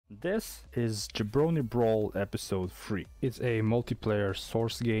This is Jabroni Brawl Episode 3. It's a multiplayer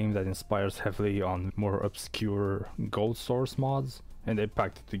source game that inspires heavily on more obscure gold source mods, and they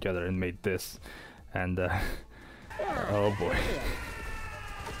packed it together and made this. And oh boy.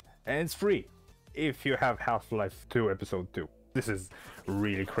 And it's free if you have Half-Life 2 Episode 2. This is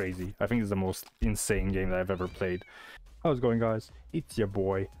really crazy. I think it's the most insane game that I've ever played. How's it going, guys? It's your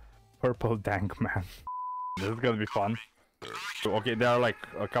boy, Purple Dank Man. This is gonna be fun. So, okay, there are like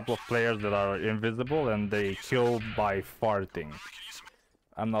a couple of players that are invisible and they kill by farting.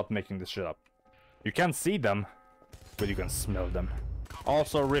 I'm not making this shit up. You can't see them, but you can smell them.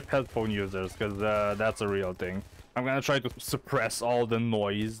 Also, rip headphone users, because that's a real thing. I'm gonna try to suppress all the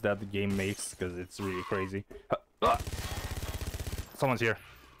noise that the game makes, because it's really crazy. Someone's here.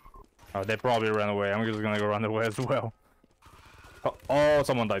 Oh, they probably ran away. I'm just gonna go run away as well. Oh,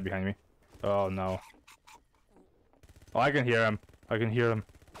 someone died behind me. Oh no. Oh, I can hear him. I can hear him.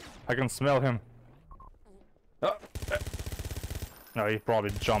 I can smell him. Oh. No, he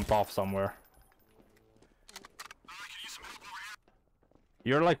probably jumped off somewhere.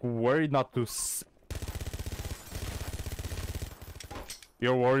 You're like worried not to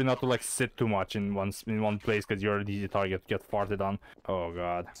You're worried not to like sit too much in one place because you're an easy target to get farted on. Oh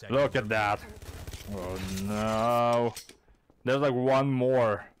god. Look at that. Oh no. There's like one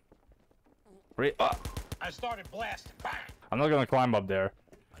more. I started blasting. Bang! I'm not gonna climb up there.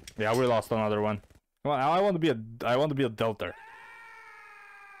 Yeah, we lost another one. Come on, I want to be a delter.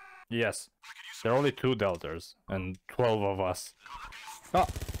 Yes. There are only 2 delters and 12 of us. Oh.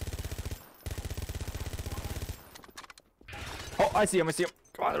 Oh, I see him, I see him.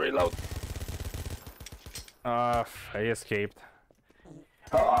 Come on, reload. I escaped.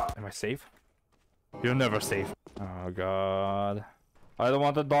 Am I safe? You're never safe. Oh god. I don't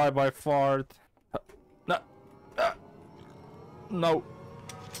want to die by fart. No. No.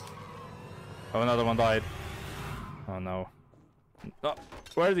 Oh, another one died. Oh no. Oh,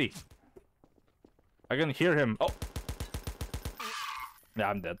 where is he? I can hear him. Oh. Yeah,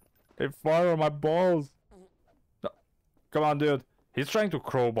 I'm dead. They fire on my balls. No. Come on, dude. He's trying to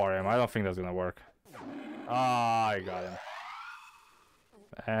crowbar him. I don't think that's gonna work. Ah, I got him.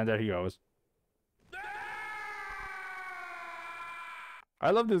 And there he goes. I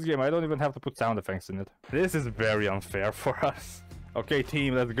love this game. I don't even have to put sound effects in it. This is very unfair for us. Okay,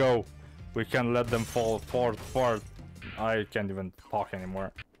 team, let's go. We can let them fall fart. I can't even talk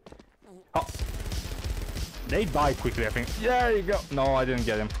anymore. Oh. They die quickly, I think. There you go. No, I didn't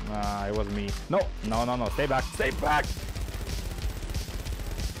get him. It was me. No, no, no, no. Stay back. Stay back.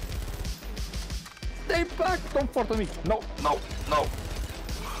 Stay back. Don't fart on me. No, no, no.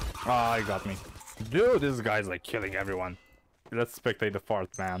 Ah, he got me. Dude, this guy's like killing everyone. Let's spectate the fart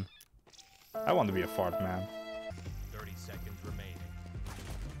man. I want to be a fart man. 30 seconds remaining.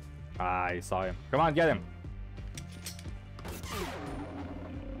 Ah, I saw him. Come on, get him.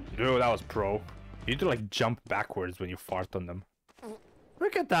 Dude, that was pro. You need to like jump backwards when you fart on them.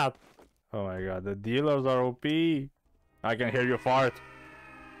 Look at that. Oh my god, the dealers are OP. I can hear you fart.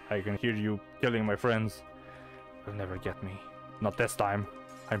 I can hear you killing my friends. You'll never get me. Not this time.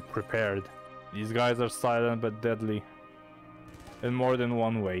 I'm prepared. These guys are silent but deadly. In more than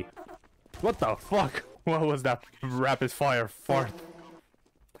one way. What the fuck? What was that rapid fire fart?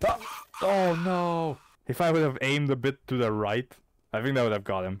 Ah! Oh no! If I would have aimed a bit to the right, I think that would have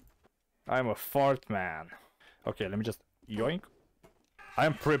got him. I'm a fart man. Okay, let me just yoink.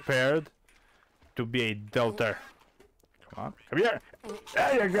 I'm prepared to be a delter. Come on, come here!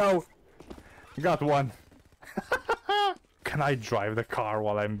 There you go! You got one. Can I drive the car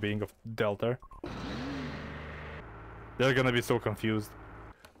while I'm being a delter? They're gonna be so confused.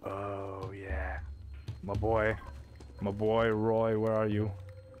 Oh yeah. My boy Roy, where are you?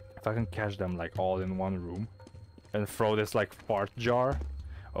 If I can catch them like all in one room and throw this like fart jar.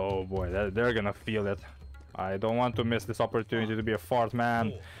 Oh boy, they're gonna feel it. I don't want to miss this opportunity to be a fart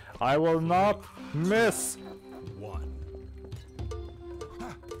man. I will not miss.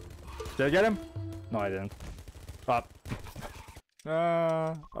 Did I get him? No, I didn't.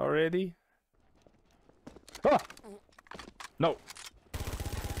 Already? Ah! No.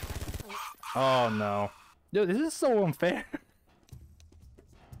 Oh no. Dude, this is so unfair.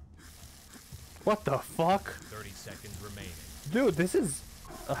 What the fuck? 30 seconds remaining. Dude, this is...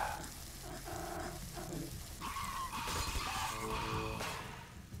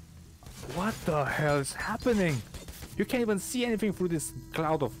 What the hell is happening? You can't even see anything through this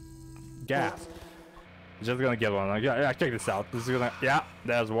cloud of gas. Just gonna get one. Yeah, check this out. This is gonna... Yeah,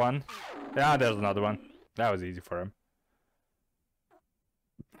 there's one. Yeah, there's another one. That was easy for him.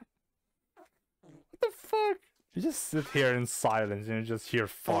 What the fuck? You just sit here in silence and you just hear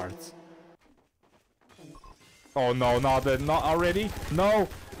farts. Oh no, not already? No!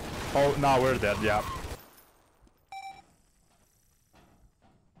 Oh, now we're dead, yeah.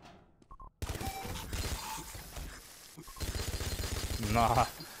 Nah,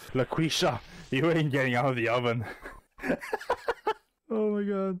 LaQuisha, you ain't getting out of the oven. Oh my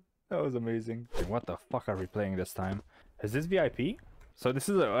god, that was amazing. What the fuck are we playing this time? Is this VIP? So this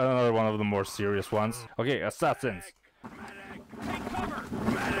is another one of the more serious ones. Okay, Assassins.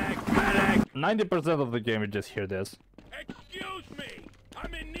 90% of the game you just hear this. Excuse me!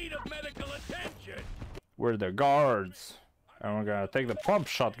 I'm in need of medical attention! We're the guards. And we're gonna take the pump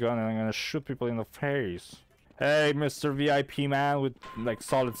shotgun and I'm gonna shoot people in the face. Hey, Mr. VIP man with like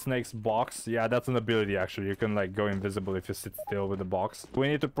Solid Snake's box. Yeah, that's an ability actually. You can like go invisible if you sit still with the box. We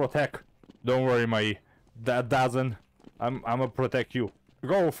need to protect. Don't worry, my that doesn't. I'm gonna protect you.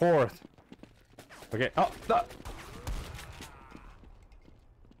 Go forth. Okay. Oh, no.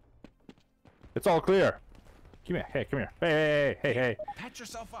 It's all clear. Come here. Hey, come here. Hey. Patch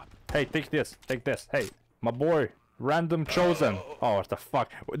yourself up. Hey, take this. Take this. Hey, my boy. Random chosen. Oh, what the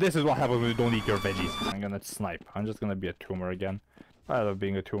fuck? This is what happens when you don't eat your veggies. I'm gonna snipe. I'm just gonna be a tumor again. I love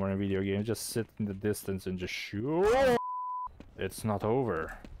being a tumor in video games. Just sit in the distance and just shoot. It's not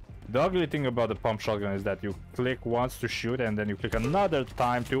over. The ugly thing about the pump shotgun is that you click once to shoot and then you click another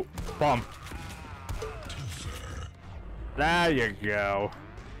time to pump. There you go.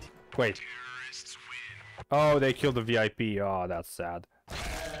 Wait. Oh, they killed the VIP. Oh, that's sad.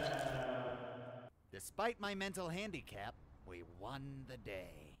 Despite my mental handicap, we won the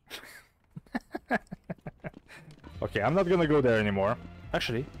day. Okay, I'm not gonna go there anymore.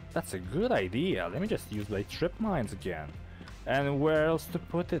 Actually, that's a good idea. Let me just use my trip mines again. And where else to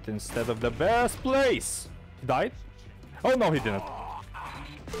put it instead of the best place? He died? Oh no, he didn't.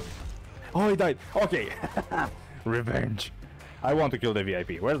 Oh, he died. Okay. Revenge. I want to kill the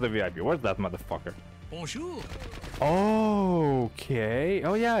VIP. Where's the VIP? Where's that motherfucker? Bonjour! Okay.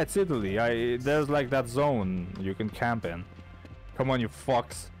 Oh yeah, it's Italy. There's like that zone you can camp in. Come on, you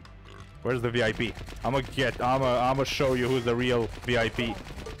fucks. Where's the VIP? I'ma show you who's the real VIP.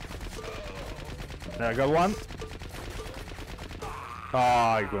 There, I got one.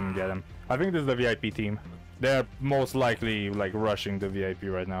 Ah, I couldn't get him. I think this is the VIP team. They're most likely like rushing the VIP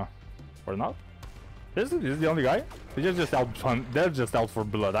right now, or not? This is the only guy. They're just out. They're just out for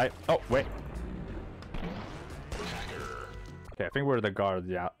blood. Oh wait. Okay, I think we're the guards.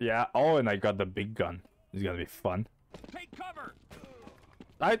 Yeah. Oh, and I got the big gun. It's gonna be fun. Take cover!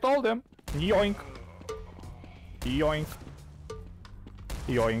 I told him. Yoink. Yoink.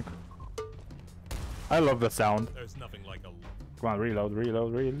 Yoink. I love the sound. There's nothing like a... Come on, reload.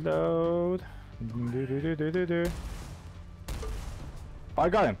 Oh, I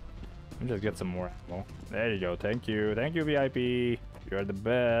got him. Let me just get some more ammo. There you go. Thank you, VIP. You're the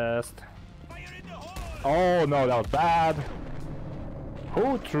best. Oh no, that was bad.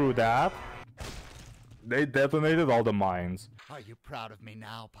 Who threw that? They detonated all the mines. Are you proud of me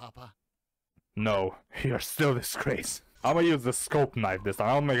now, Papa? No, you're still a disgrace. I'm gonna use the scope knife this time.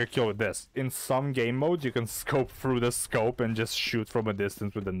 I'll make a kill with this. In some game modes, you can scope through the scope and just shoot from a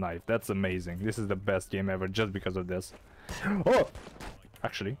distance with the knife. That's amazing. This is the best game ever just because of this. Oh!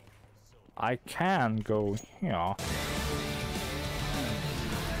 Actually, I can go here.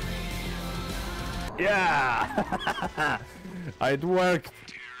 Yeah! It worked!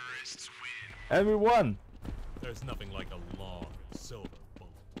 And we won! There's nothing like a long silver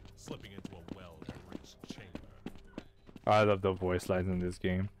bullet slipping into a well-enriched chamber. I love the voice lines in this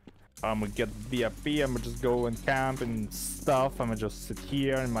game. I'm gonna get VIP, I'm gonna just go and camp and stuff. I'm gonna just sit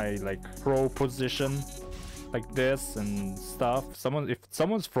here in my like pro position like this and stuff. If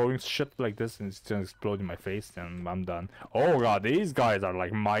someone's throwing shit like this and it's gonna explode in my face, then I'm done. Oh god, these guys are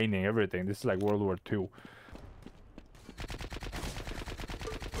like mining everything. This is like World War II.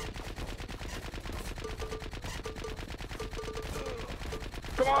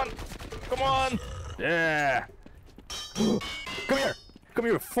 Come on! Yeah! Come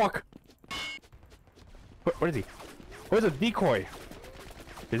here, fuck! Where is he? Where's the decoy?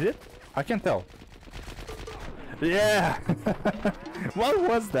 Is it? I can't tell. Yeah! What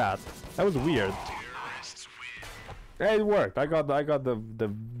was that? That was weird. Yeah, it worked. I got the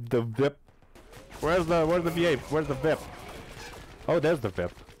VIP. Where's the VIP? Where's the VIP? Oh, there's the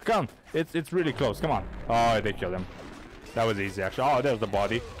VIP. Come, it's really close. Come on. Oh, they killed him. That was easy actually. Oh, there's the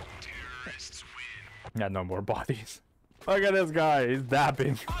body. Yeah, no more bodies. Look at this guy. He's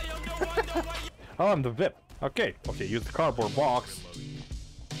dabbing. Oh, I'm the VIP. Okay, use the cardboard box.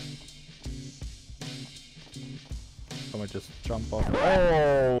 I'm gonna just jump off.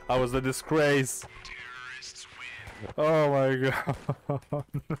 Oh, I was a disgrace. Oh my god.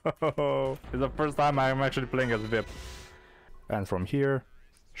 No. It's the first time I'm actually playing as VIP. And from here,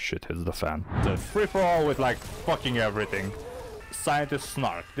 shit hits the fan. It's a free-for-all with like fucking everything. Scientist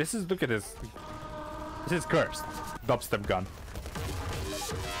Snark. This is, look at this. This is cursed. Dubstep gun.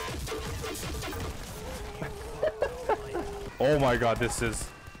 Oh my god, this is...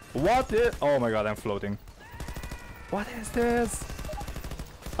 What is... Oh my god, I'm floating. What is this?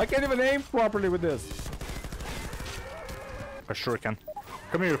 I can't even aim properly with this. I sure can.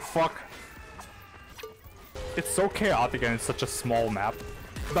 Come here, fuck. It's so chaotic and it's such a small map.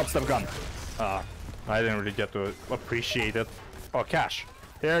 Dubstep gun. I didn't really get to appreciate it. Oh, cash.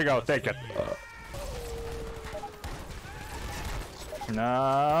 Here you go, take it.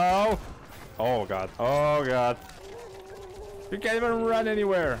 No. Oh god. Oh god. You can't even run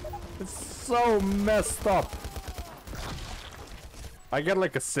anywhere. It's so messed up. I get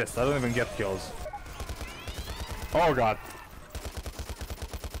like assists. I don't even get kills. Oh god.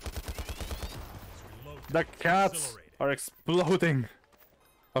 The cats are exploding.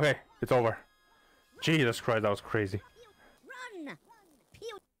 Okay, it's over. Jesus Christ, that was crazy. Run!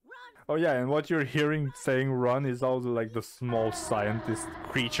 Oh yeah, and what you're hearing saying run is also like the small scientist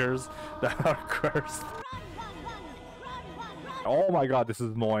creatures that are cursed. Oh my god, this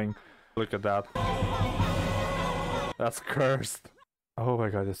is annoying. Look at that. That's cursed. Oh my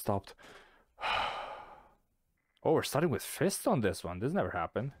god, it stopped. Oh, we're starting with fists on this one. This never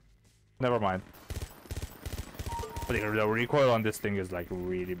happened. Never mind. But the recoil on this thing is like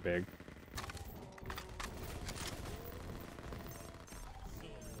really big.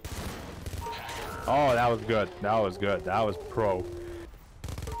 Oh, that was good. That was good. That was pro.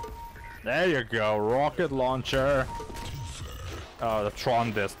 There you go. Rocket launcher. Oh, the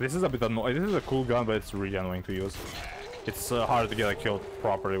Tron disc. This is a bit annoying. This is a cool gun, but it's really annoying to use. It's hard to get a kill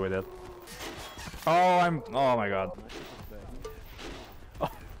properly with it. Oh, oh my god. Oh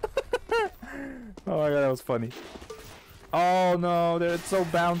my god, that was funny. Oh no, it's so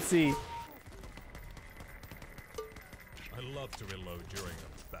bouncy. I love to reload during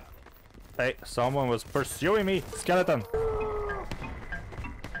a battle. Hey, someone was pursuing me. Skeleton.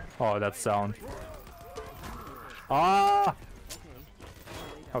 Oh, that sound. Ah!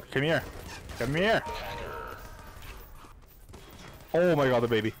 Oh, come here. Come here. Oh my god, the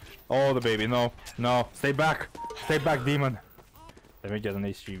baby. Oh, the baby. No. No. Stay back. Stay back, demon. Let me get an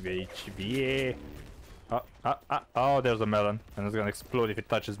HV. Oh, there's a melon. And it's gonna explode if it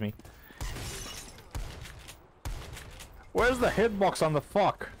touches me. Where's the hitbox on the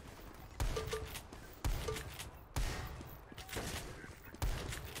fuck?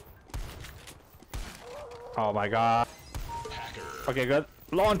 Oh my god. Okay, good.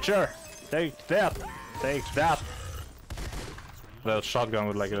 Launcher! Take that! Take that! The shotgun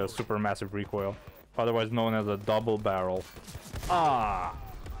with like a super massive recoil. Otherwise known as a double barrel. Ah!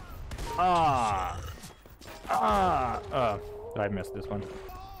 Ah! Ah! I missed this one.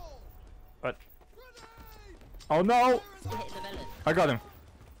 But... Oh no! I got him!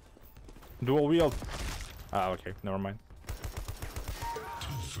 Dual wield. Ah, okay. Never mind.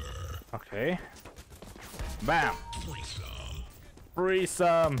 Okay. Bam!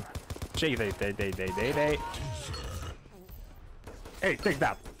 Threesome! Shake they. Hey, take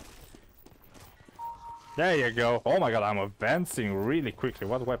that! There you go. Oh my god, I'm advancing really quickly.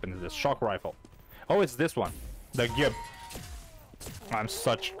 What weapon is this? Shock rifle. Oh, it's this one. The Gib. I'm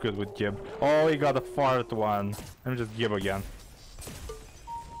such good with Gib. Oh, he got a fart one. Let me just Gib again.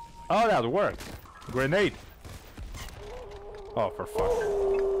 Oh, that worked. Grenade. Oh, for fuck.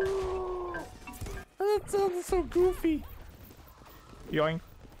 That sounds so goofy. Yoink.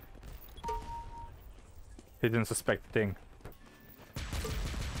 He didn't suspect a thing.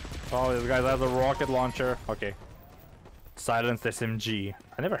 Oh, this guy has a rocket launcher. Okay. Silenced SMG.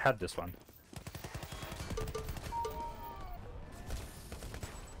 I never had this one.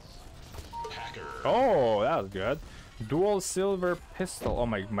 Oh, that was good. Dual silver pistol. Oh,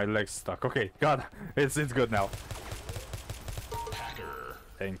 my leg's stuck. Okay, God, it's good now.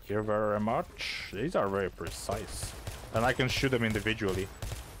 Thank you very much. These are very precise. And I can shoot them individually.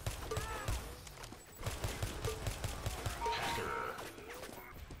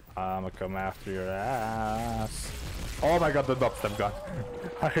 I'ma come after your ass. Oh my god, the dubstep gun.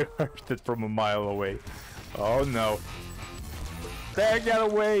 I heard it from a mile away. Oh no. There, get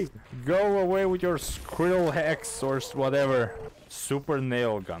away! Go away with your Skrill Hex or whatever. Super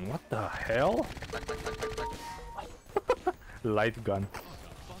nail gun. What the hell? Light gun.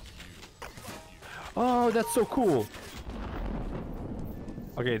 Oh, that's so cool.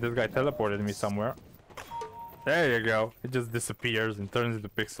 Okay, this guy teleported me somewhere. There you go. It just disappears and turns into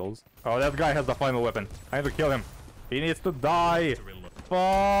pixels. Oh, that guy has the final weapon. I have to kill him. He needs to die.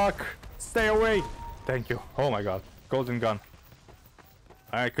 Fuck. Stay away. Thank you. Oh my god. Golden gun.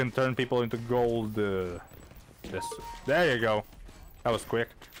 I can turn people into gold. This. There you go. That was quick.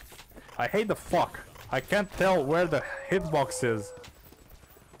 I hate the fuck. I can't tell where the hitbox is.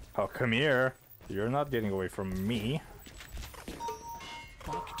 Oh, come here. You're not getting away from me.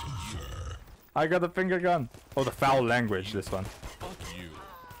 Fuck you. I got the finger gun. Oh, the foul language, this one. Fuck you.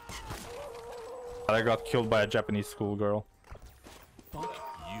 I got killed by a Japanese schoolgirl. Fuck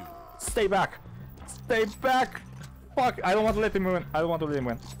you. Stay back. Stay back. Fuck, I don't want to let him win. I don't want to let him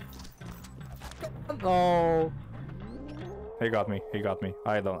win. No. He got me. He got me.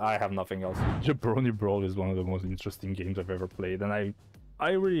 I have nothing else. Jabroni Brawl is one of the most interesting games I've ever played, and I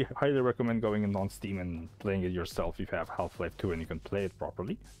really highly recommend going in on Steam and playing it yourself if you have Half-Life 2 and you can play it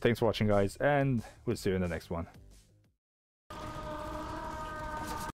properly. Thanks for watching, guys, and we'll see you in the next one.